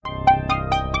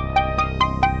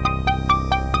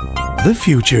The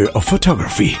future of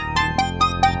photography.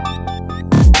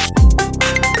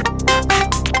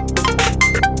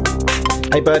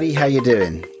 Hey buddy, how you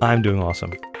doing? I'm doing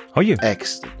awesome. How are you?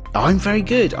 Excellent. I'm very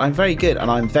good,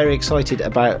 and I'm very excited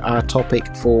about our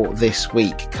topic for this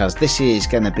week, because this is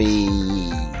going to be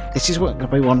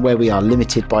one where we are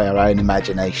limited by our own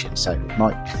imagination, so it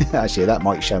might actually, that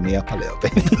might show me up a little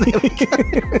bit.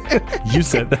 You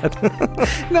said that.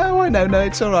 No,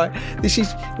 it's all right. This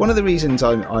is one of the reasons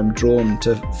I'm drawn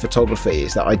to photography,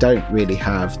 is that I don't really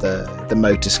have the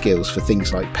motor skills for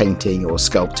things like painting or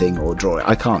sculpting or drawing.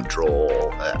 I can't draw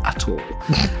at all.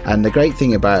 And the great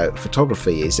thing about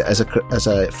photography is that as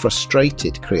a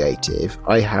frustrated creative,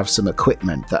 I have some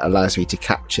equipment that allows me to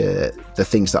capture the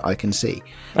things that I can see.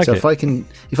 Okay. So if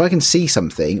I can see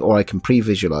something, or I can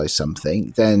pre-visualize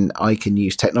something, then I can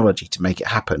use technology to make it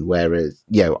happen, whereas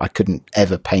I couldn't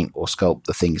ever paint or sculpt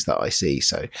the things that I see.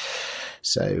 So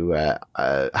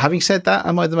having said that,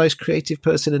 am I the most creative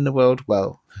person in the world?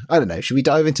 Well, I don't know. Should we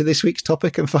dive into this week's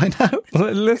topic and find out?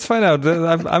 Let's find out.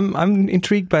 I'm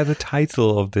intrigued by the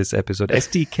title of this episode.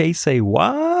 SDK say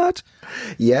what?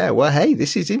 Yeah, well, hey,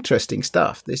 this is interesting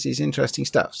stuff.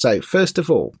 So first of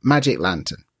all, Magic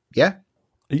Lantern. Yeah?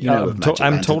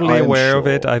 I'm totally aware of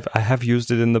it. I have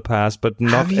used it in the past, but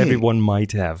not everyone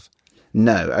might have.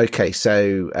 No. Okay.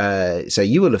 So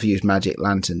you will have used Magic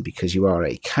Lantern because you are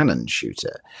a Canon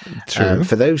shooter. True.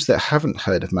 For those that haven't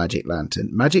heard of Magic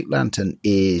Lantern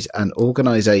is an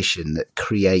organization that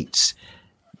creates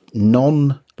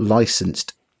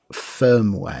non-licensed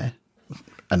firmware,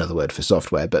 another word for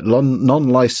software, but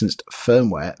non-licensed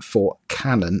firmware for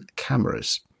Canon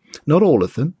cameras. Not all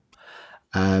of them,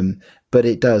 but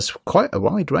it does quite a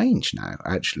wide range now,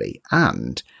 actually.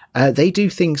 And they do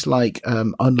things like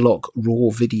unlock raw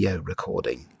video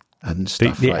recording and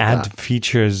stuff they like add that.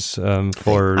 Features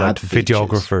for like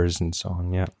videographers and so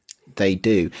on, yeah. They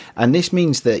do, and this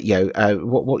means that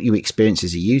what you experience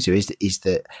as a user is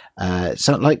that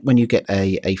so like when you get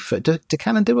do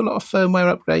Canon do a lot of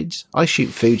firmware upgrades? I shoot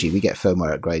Fuji, we get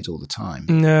firmware upgrades all the time.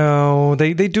 No,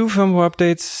 they do firmware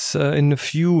updates in a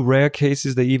few rare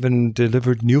cases. They even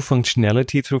delivered new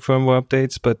functionality through firmware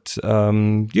updates, but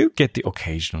you get the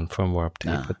occasional firmware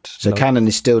update. But so Canon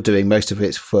is still doing most of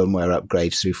its firmware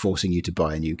upgrades through forcing you to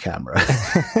buy a new camera.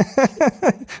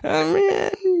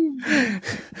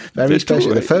 Very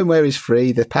special. The firmware is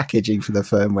free. The packaging for the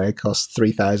firmware costs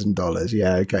 $3,000.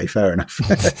 Yeah, okay, fair enough.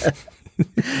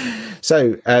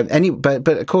 So, but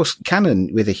of course,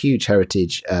 Canon with a huge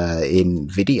heritage in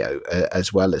video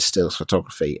as well as stills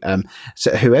photography.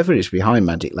 So, whoever is behind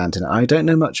Magic Lantern, I don't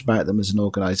know much about them as an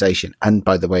organization. And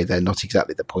by the way, they're not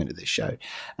exactly the point of this show.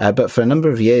 But for a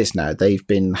number of years now, they've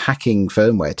been hacking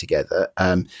firmware together,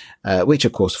 which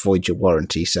of course voids your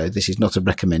warranty. So this is not a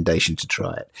recommendation to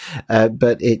try it.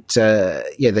 But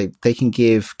they can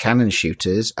give Canon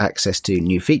shooters access to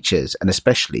new features, and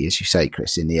especially, as you say,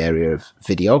 Chris, in the area of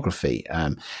videography.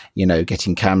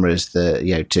 Getting cameras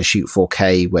that to shoot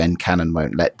 4K when Canon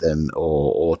won't let them,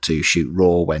 or to shoot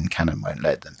RAW when Canon won't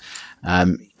let them.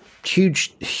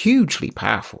 Hugely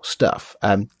powerful stuff.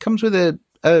 Comes with a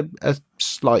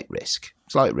slight risk.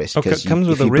 Okay, comes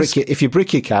with a risk. If you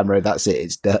brick your camera, that's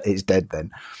it. It's dead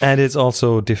then. And it's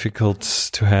also difficult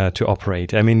to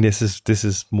operate. I mean, this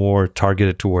is more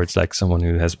targeted towards like someone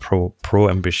who has pro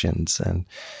ambitions, and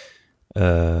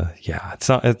it's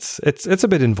a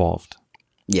bit involved.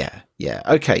 Yeah.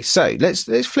 Okay, so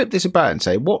let's flip this about and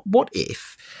say, what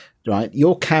if, right,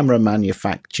 your camera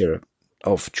manufacturer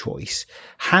of choice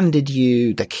handed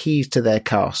you the keys to their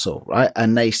castle, right?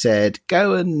 And they said,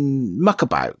 go and muck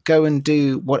about, go and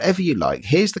do whatever you like.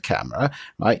 Here's the camera,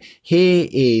 right? Here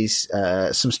is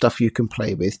some stuff you can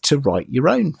play with to write your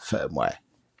own firmware.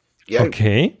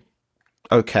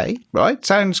 Okay, right.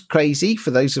 Sounds crazy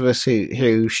for those of us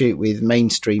who shoot with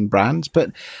mainstream brands,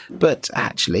 but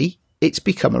actually it's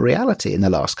become a reality in the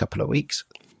last couple of weeks.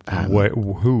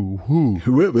 Who?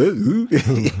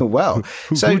 Well,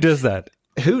 who does that?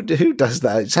 Who does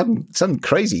that? Some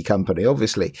crazy company,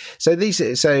 obviously. So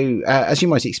as you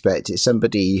might expect, it's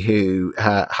somebody who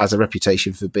has a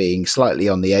reputation for being slightly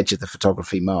on the edge of the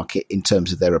photography market in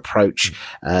terms of their approach.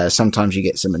 Sometimes you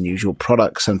get some unusual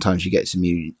products. Sometimes you get some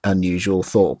unusual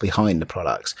thought behind the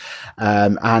products.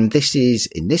 And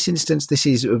in this instance, this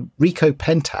is Ricoh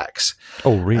Pentax.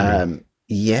 Oh, really?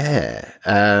 Yeah.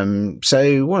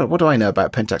 So what do I know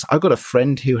about Pentax? I've got a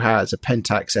friend who has a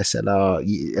Pentax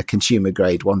SLR, a consumer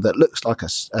grade one that looks like a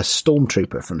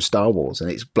stormtrooper from Star Wars,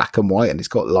 and it's black and white and it's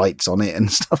got lights on it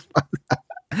and stuff like that.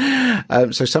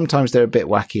 So sometimes they're a bit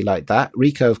wacky like that.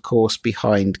 Ricoh, of course,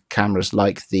 behind cameras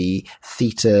like the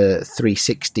Theta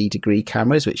 360 degree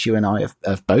cameras, which you and I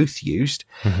have both used.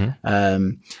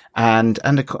 And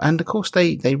of course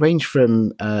they range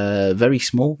from very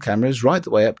small cameras right the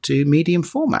way up to medium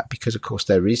format, because of course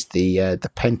there is the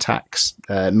Pentax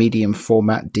medium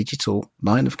format digital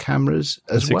line of cameras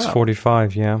as well.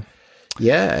 645, yeah.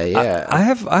 Yeah. I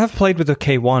have played with the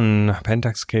K1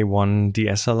 Pentax K1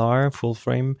 DSLR full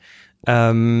frame,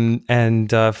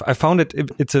 and I found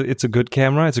it's a good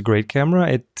camera. It's a great camera.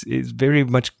 It is very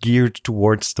much geared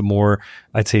towards the more,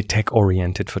 I'd say, tech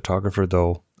oriented photographer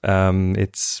though.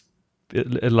 It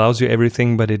allows you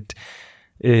everything, but it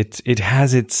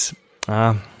has its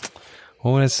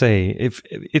what would I say? If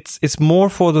it's more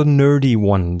for the nerdy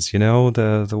ones,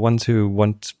 the ones who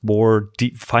want more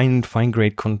deep, fine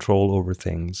grained control over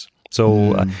things.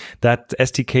 So that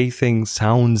SDK thing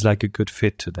sounds like a good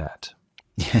fit to that.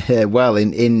 Yeah, well,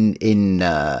 in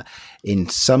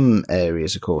some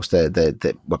areas, of course,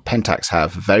 Pentax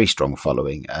have a very strong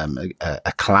following,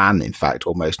 a clan, in fact,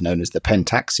 almost known as the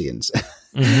Pentaxians.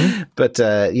 But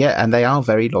and they are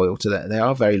very loyal to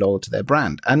their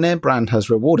brand, and their brand has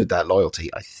rewarded that loyalty,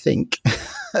 I think.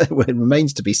 It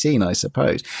remains to be seen, I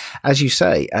suppose. As you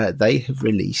say, they have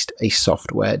released a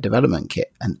software development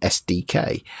kit, an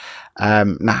SDK.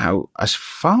 Now, as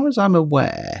far as I'm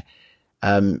aware,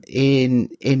 in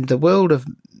the world of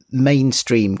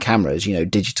mainstream cameras,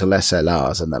 digital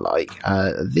SLRs and the like,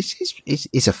 this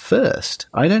is a first.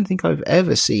 I don't think I've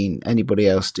ever seen anybody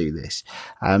else do this.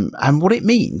 And what it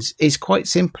means is quite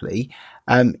simply,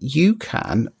 you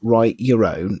can write your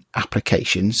own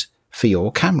applications for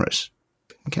your cameras.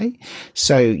 Okay,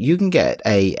 so you can get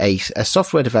a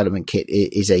software development kit.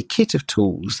 It is a kit of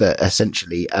tools that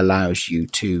essentially allows you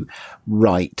to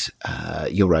write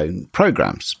your own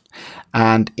programs.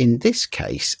 And in this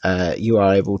case, you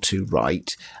are able to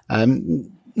write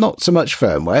not so much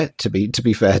firmware, to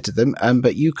be fair to them,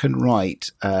 but you can write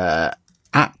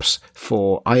apps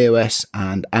for iOS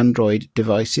and Android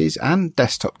devices and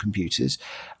desktop computers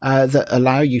that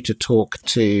allow you to talk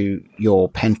to your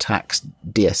Pentax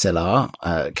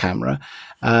DSLR camera,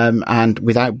 and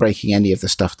without breaking any of the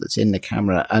stuff that's in the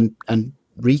camera. And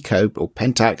Ricoh or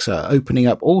Pentax are opening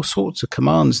up all sorts of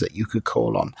commands that you could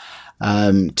call on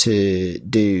to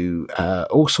do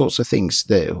all sorts of things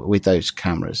with those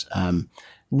cameras.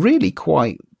 Really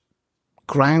quite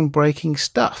groundbreaking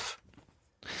stuff.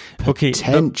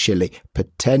 Potentially,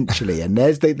 and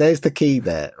there's the key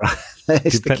there, right?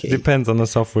 Depends on the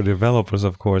software developers,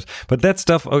 of course. But that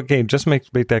stuff, just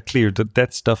make that clear.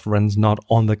 That stuff runs not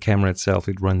on the camera itself;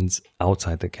 it runs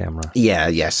outside the camera.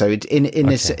 Yeah. So in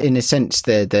a sense,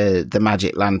 the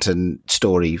Magic Lantern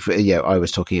story, I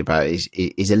was talking about is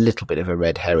a little bit of a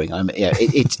red herring.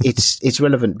 It's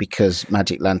relevant because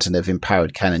Magic Lantern have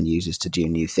empowered Canon users to do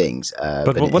new things.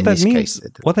 But what that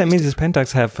means is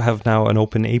Pentax have now an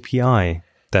open API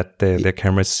that their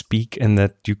cameras speak and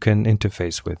that you can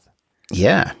interface with.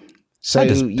 Yeah. So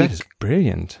that is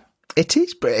brilliant. It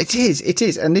is.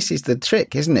 And this is the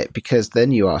trick, isn't it? Because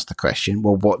then you ask the question,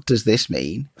 well, what does this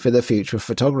mean for the future of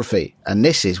photography? And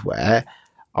this is where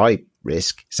I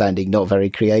risk sounding not very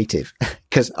creative,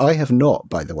 because I have not,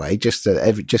 by the way, just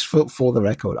for the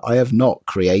record, I have not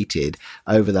created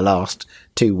over the last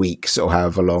 2 weeks or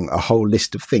however long a whole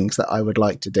list of things that I would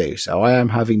like to do. So I am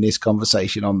having this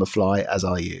conversation on the fly as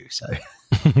I use. So.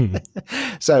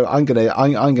 So I'm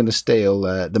gonna steal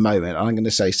the moment. I'm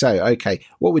gonna say, okay,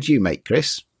 what would you make,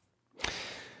 Chris?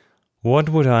 What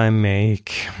would I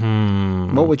make?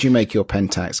 What would you make your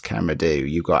Pentax camera do?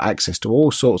 You've got access to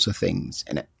all sorts of things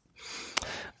in it.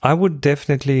 I would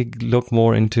definitely look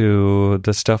more into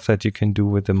the stuff that you can do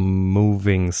with the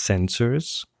moving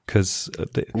sensors, because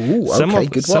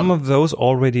some of those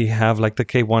already have, like the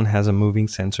K1 has a moving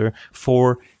sensor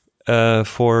for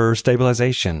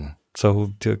stabilization.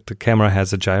 So the camera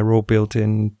has a gyro built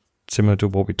in, similar to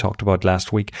what we talked about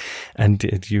last week. And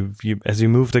you as you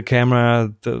move the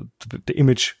camera, the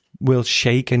image will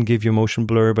shake and give you motion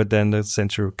blur, but then the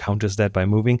sensor counters that by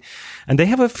moving. And they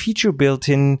have a feature built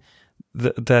in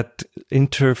that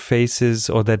interfaces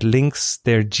or that links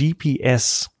their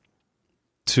GPS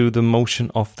to the motion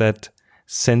of that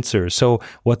sensor. So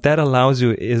what that allows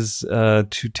you is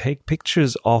to take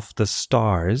pictures of the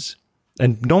stars.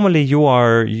 And normally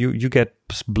you get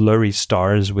blurry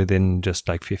stars within just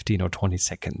like 15 or 20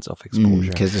 seconds of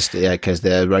exposure. Because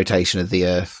the rotation of the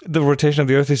Earth. The rotation of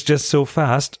the Earth is just so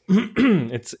fast.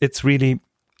 It's really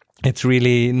it's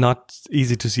really not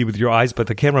easy to see with your eyes, but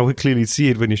the camera will clearly see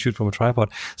it when you shoot from a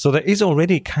tripod. So there is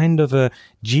already kind of a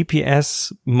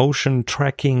GPS motion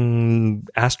tracking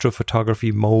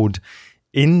astrophotography mode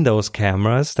in those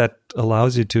cameras that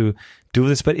allows you to do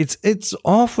this, but it's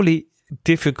awfully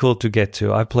difficult to get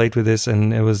to. I played with this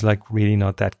and it was like really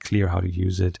not that clear how to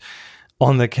use it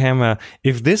on the camera.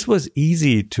 If this was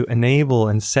easy to enable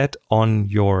and set on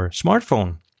your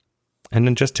smartphone and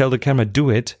then just tell the camera, do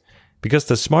it, because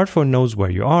the smartphone knows where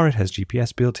you are, it has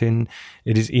GPS built in,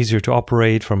 it is easier to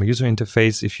operate from a user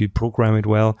interface if you program it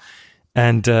well.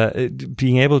 And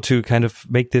being able to kind of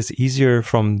make this easier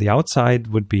from the outside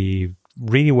would be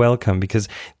really welcome, because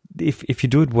if you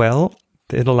do it well,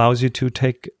 it allows you to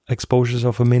take exposures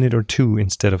of a minute or two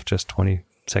instead of just 20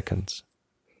 seconds.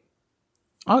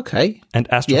 Okay. And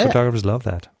astrophotographers love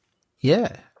that.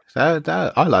 Yeah.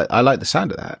 I like the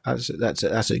sound of that.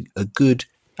 That's a good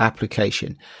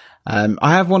application.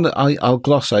 I have one that I'll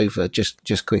gloss over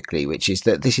just quickly, which is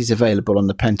that this is available on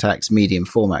the Pentax medium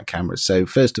format cameras. So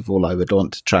first of all, I would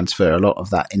want to transfer a lot of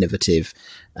that innovative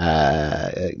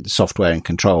software and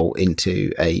control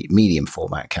into a medium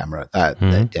format camera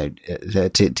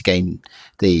to gain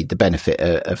the benefit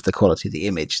of the quality of the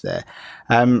image there.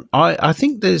 I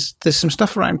think there's some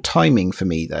stuff around timing for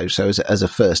me though. So as a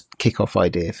first kickoff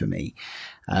idea for me,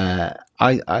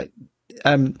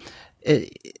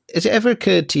 has it ever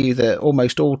occurred to you that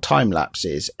almost all time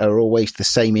lapses are always the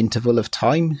same interval of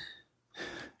time?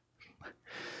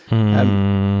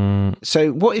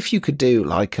 So what if you could do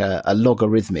like a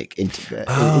logarithmic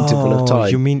interval of time?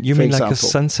 You mean example, like a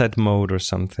sunset mode or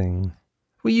something?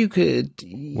 Well, you could,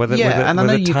 and I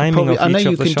know you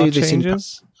can do this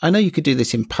changes? I know you could do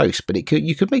this in post, but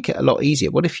you could make it a lot easier.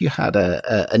 What if you had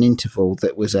an interval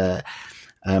that was a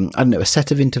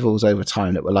set of intervals over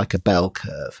time that were like a bell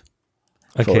curve?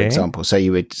 For example, so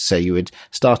you would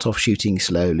start off shooting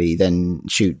slowly, then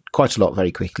shoot quite a lot very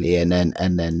quickly, and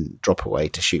then drop away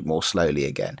to shoot more slowly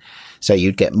again. So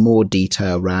you'd get more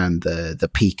detail around the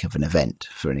peak of an event,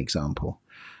 for an example.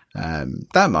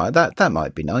 That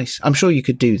might be nice. I'm sure you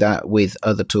could do that with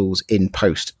other tools in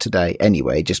post today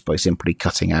anyway, just by simply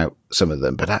cutting out some of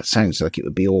them. But that sounds like it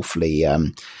would be awfully.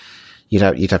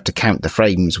 You'd have to count the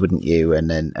frames, wouldn't you? And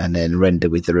then render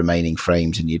with the remaining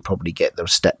frames, and you'd probably get the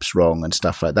steps wrong and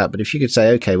stuff like that. But if you could say,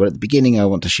 okay, well, at the beginning, I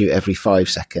want to shoot every 5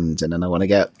 seconds, and then I want to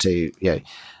get up to,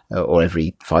 or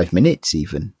every 5 minutes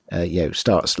even,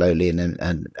 start slowly and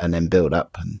then build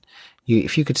up. And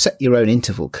if you could set your own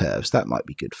interval curves, that might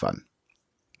be good fun.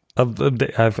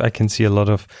 I can see a lot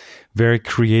of very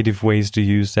creative ways to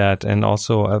use that. And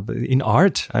also in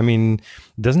art, I mean,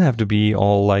 it doesn't have to be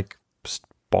all like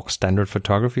box standard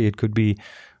photography. It could be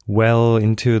well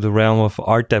into the realm of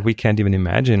art that we can't even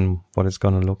imagine what it's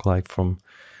going to look like from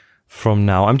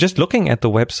now. I'm just looking at the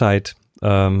website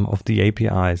of the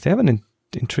APIs. They have an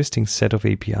interesting set of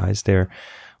APIs there.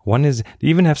 One is, they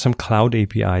even have some cloud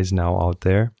APIs now out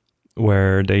there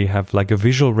where they have like a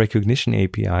visual recognition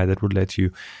API that would let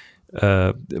you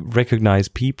recognize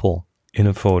people in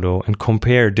a photo and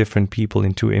compare different people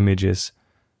in 2 images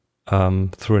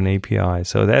through an API.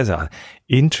 So there's a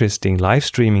interesting live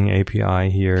streaming API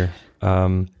here,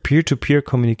 peer-to-peer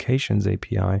communications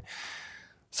API.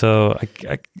 So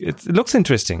it looks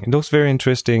interesting. It looks very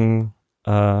interesting,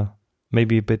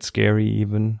 maybe a bit scary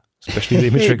even. Especially the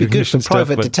image recognition stuff. It'd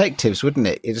be good for private detectives, wouldn't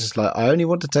it? It's just like, I only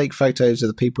want to take photos of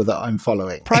the people that I'm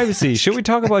following. Privacy. Should we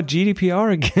talk about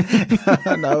GDPR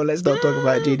again? No, let's not talk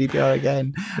about GDPR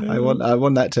again. I want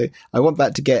that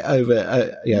to get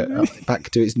over, back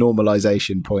to its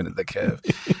normalization point of the curve.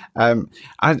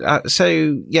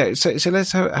 So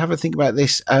let's have a think about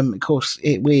this. Of course,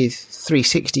 with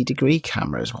 360 degree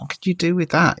cameras, what could you do with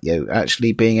that?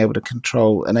 Actually being able to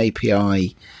control an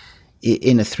API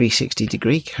in a 360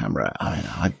 degree camera.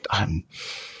 I'm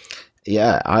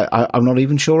not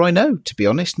even sure I know, to be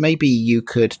honest. Maybe you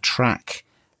could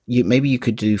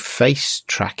do face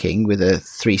tracking with a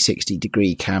 360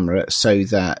 degree camera so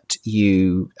that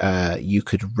you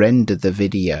could render the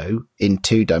video in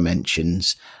 2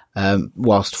 dimensions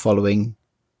whilst following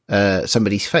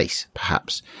somebody's face,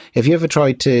 perhaps. Have you ever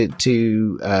tried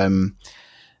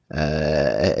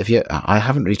I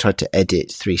haven't really tried to edit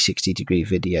 360 degree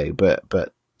video, but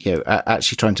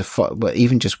actually trying to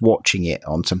even just watching it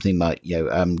on something like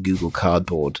Google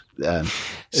Cardboard,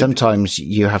 sometimes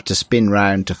you have to spin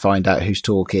round to find out who's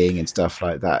talking and stuff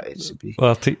like that.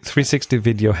 360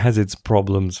 video has its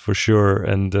problems for sure,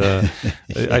 and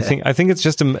I think it's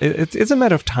just it's a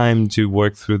matter of time to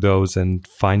work through those and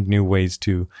find new ways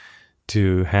to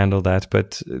to handle that.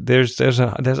 But there's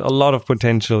a lot of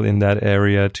potential in that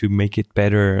area to make it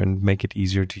better and make it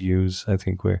easier to use. I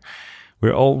think we're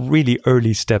all really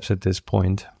early steps at this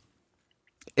point.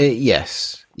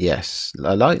 Yes.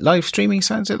 Live streaming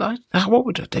sounds like. What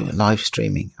would I do with live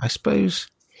streaming? I suppose.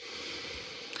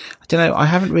 I don't know. I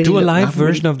haven't really do a live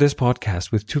version of this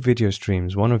podcast with 2 video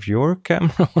streams. One of your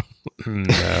camera.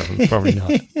 No, probably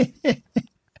not.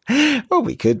 Well,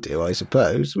 we could do, I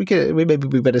suppose. Maybe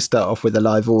we better start off with a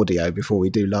live audio before we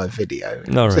do live video.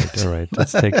 All right.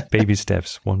 Let's take baby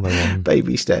steps one by one.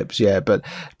 Baby steps, yeah. But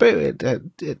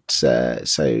it's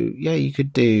so yeah. You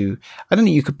could do. I don't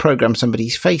know. You could program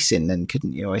somebody's face in, then,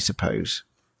 couldn't you? I suppose.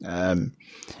 Yeah.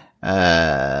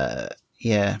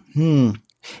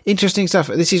 Interesting stuff.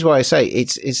 This is why I say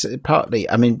it's partly.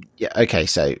 I mean, yeah, okay.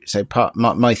 So part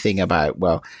my thing about,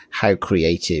 well, how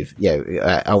creative?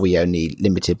 Are we only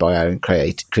limited by our own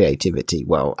creativity?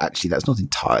 Well, actually, that's not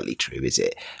entirely true, is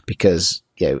it? Because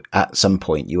at some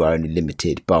point you are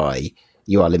limited by the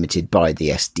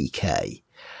SDK.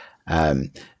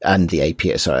 And the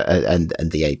API,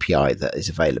 and the API that is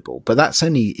available, but that's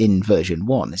only in version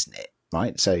 1, isn't it?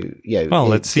 Right. So, well,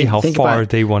 let's see how far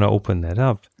they want to open that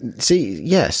up. See,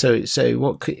 yeah. So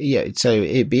what could, so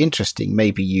it'd be interesting.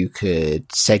 Maybe you could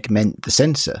segment the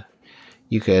sensor.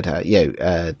 You could,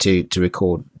 to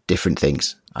record different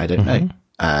things. I don't know.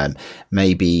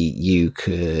 Maybe you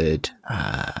could,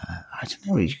 I don't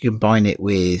know, you combine it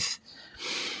with,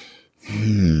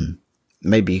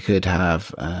 maybe you could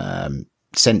have,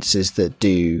 sensors that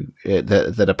do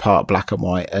that are part black and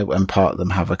white, and part of them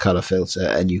have a color filter,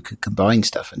 and you could combine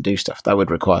stuff and do stuff. That would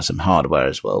require some hardware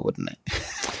as well, wouldn't it?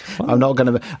 Well, I'm not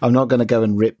going to go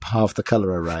and rip half the color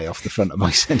array off the front of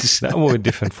my sensor. That would be a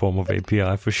different form of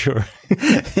API for sure.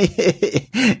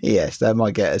 Yes, that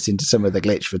might get us into some of the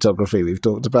glitch photography we've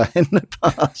talked about in the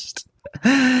past.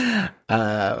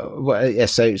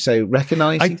 So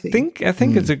recognizing. I think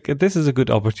this is a good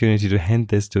opportunity to hand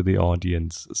this to the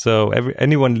audience. So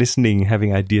anyone listening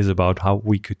having ideas about how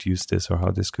we could use this or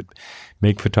how this could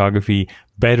make photography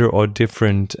better or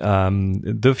different,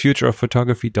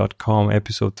 thefutureofphotography.com,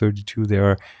 episode 32.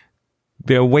 There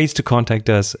are ways to contact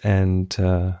us, and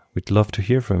we'd love to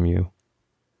hear from you.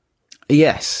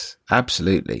 Yes,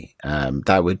 absolutely.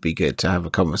 That would be good to have a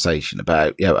conversation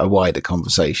about, a wider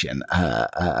conversation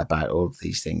about all of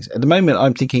these things. At the moment,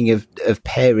 I'm thinking of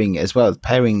pairing as well,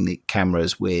 pairing the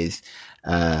cameras with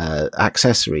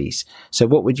accessories. So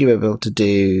what would you be able to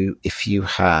do if you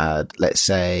had, let's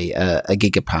say, a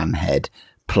Gigapan head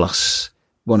plus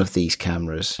one of these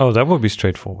cameras? Oh, that would be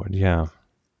straightforward. Yeah.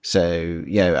 So,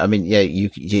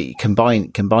 you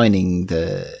combining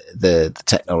the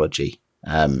technology.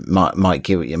 Might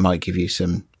give you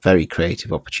some very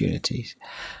creative opportunities.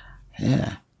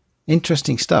 Yeah,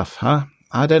 interesting stuff, huh?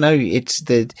 I don't know. It's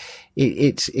going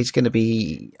to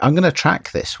be. I'm going to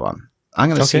track this one. I'm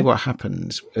going to see what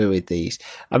happens with these.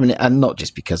 I mean, and not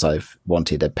just because I've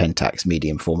wanted a Pentax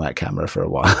medium format camera for a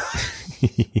while.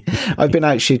 I've been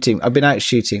out shooting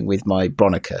with my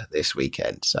Bronica this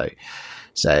weekend,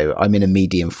 so I'm in a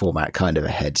medium format kind of a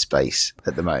headspace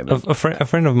at the moment. A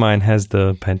friend of mine has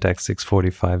the Pentax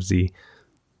 645Z,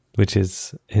 which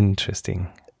is interesting.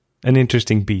 An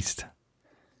interesting beast.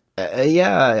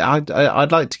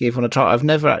 I'd like to give one a try. I've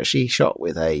never actually shot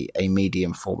with a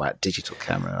medium format digital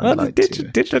camera.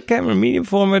 Digital camera medium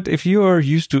format, if you are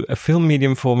used to a film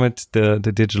medium format, the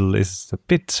digital is a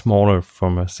bit smaller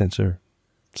from a sensor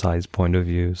size point of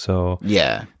view. So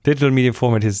yeah, digital medium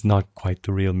format is not quite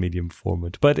the real medium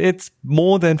format, but it's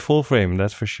more than full frame,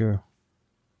 that's for sure.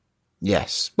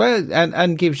 Yes, well,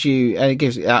 and gives.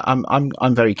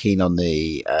 I'm very keen on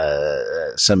the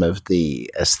some of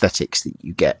the aesthetics that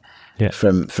you get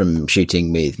from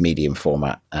shooting with medium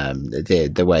format.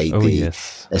 The way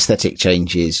aesthetic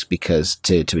changes, because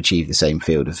to achieve the same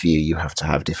field of view, you have to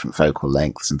have different focal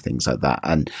lengths and things like that.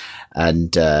 And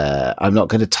I'm not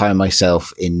going to tie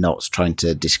myself in knots trying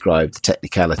to describe the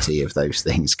technicality of those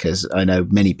things, because I know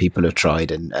many people have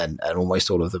tried and almost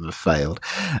all of them have failed.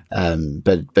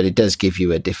 But it does give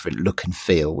you a different look and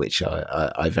feel, which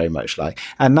I very much like.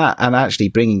 And actually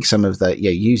bringing some of the,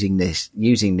 using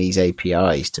these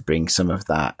APIs to bring some of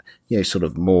that, sort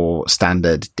of more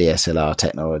standard DSLR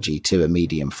technology to a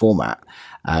medium format.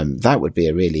 That would be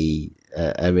a really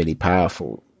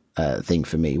powerful thing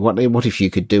for me. What if you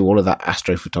could do all of that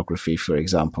astrophotography, for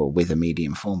example, with a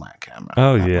medium format camera?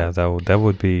 Oh yeah, that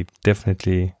would be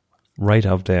definitely right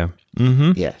up there.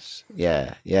 Mm-hmm. Yes,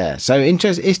 yeah. So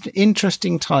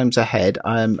interesting times ahead.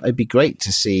 It'd be great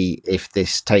to see if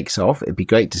this takes off. It'd be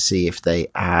great to see if they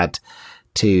add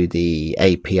to the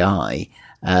API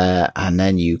and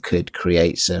then you could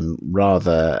create some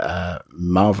rather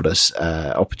marvelous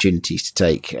opportunities to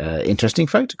take interesting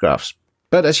photographs.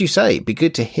 But as you say, it'd be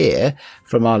good to hear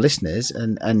from our listeners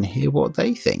and hear what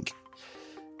they think.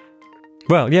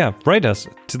 Well, yeah, write us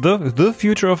to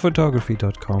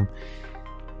thefutureofphotography.com.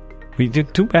 We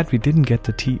did too bad we didn't get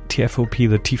the TFOP,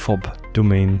 the TFOP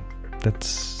domain. That's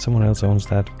someone else owns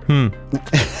that. Too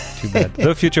bad.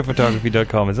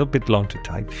 Thefutureofphotography.com is a bit long to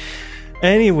type.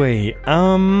 Anyway,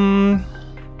 I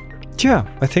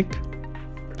think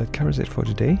that covers it for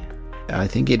today. I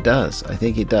think it does.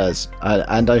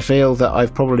 And I feel that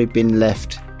I've probably been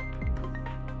left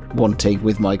wanting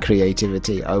with my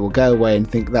creativity. I will go away and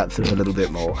think that through a little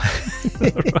bit more.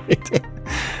 Right.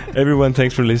 Everyone,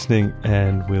 thanks for listening,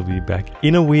 and we'll be back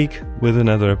in a week with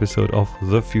another episode of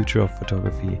The Future of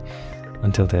Photography.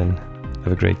 Until then,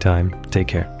 have a great time. Take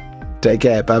care. Take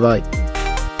care. Bye-bye.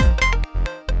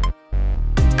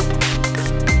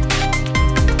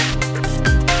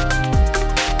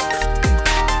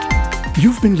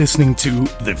 You've been listening to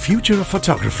The Future of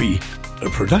Photography, a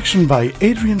production by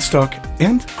Adrian Stock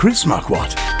and Chris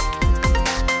Marquardt.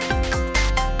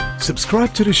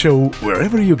 Subscribe to the show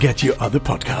wherever you get your other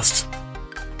podcasts.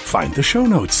 Find the show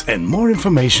notes and more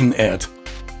information at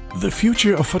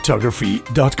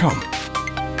thefutureofphotography.com.